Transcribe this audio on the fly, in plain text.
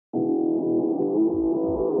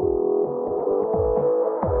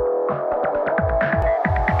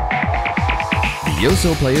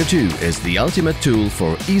VIOSO Player 2 is the ultimate tool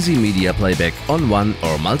for easy media playback on one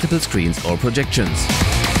or multiple screens or projections.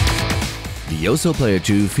 VIOSO Player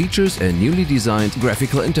 2 features a newly designed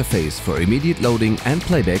graphical interface for immediate loading and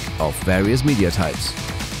playback of various media types.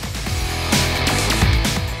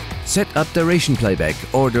 Set up duration playback,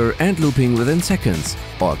 order and looping within seconds,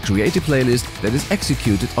 or create a playlist that is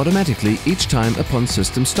executed automatically each time upon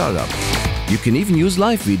system startup. You can even use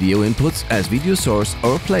live video inputs as video source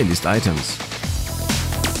or playlist items.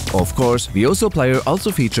 Of course, VIOSO Player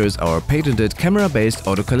also features our patented camera-based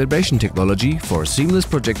auto-calibration technology for seamless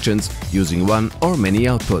projections using one or many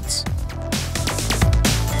outputs.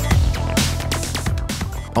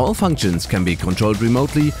 All functions can be controlled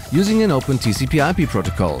remotely using an open TCP/IP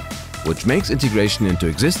protocol, which makes integration into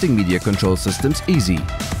existing media control systems easy.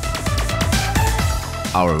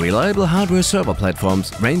 Our reliable hardware server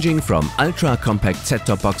platforms, ranging from ultra-compact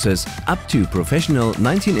set-top boxes up to professional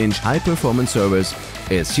 19-inch high-performance servers,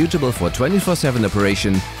 is suitable for 24/7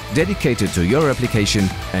 operation, dedicated to your application,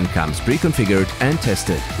 and comes pre-configured and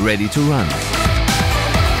tested, ready to run.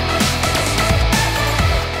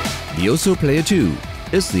 VIOSO Player 2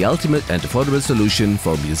 is the ultimate and affordable solution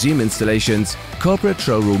for museum installations, corporate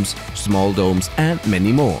showrooms, small domes, and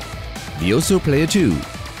many more. VIOSO Player 2,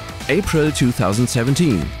 April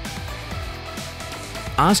 2017.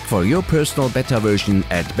 Ask for your personal beta version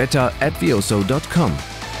at beta@vioso.com.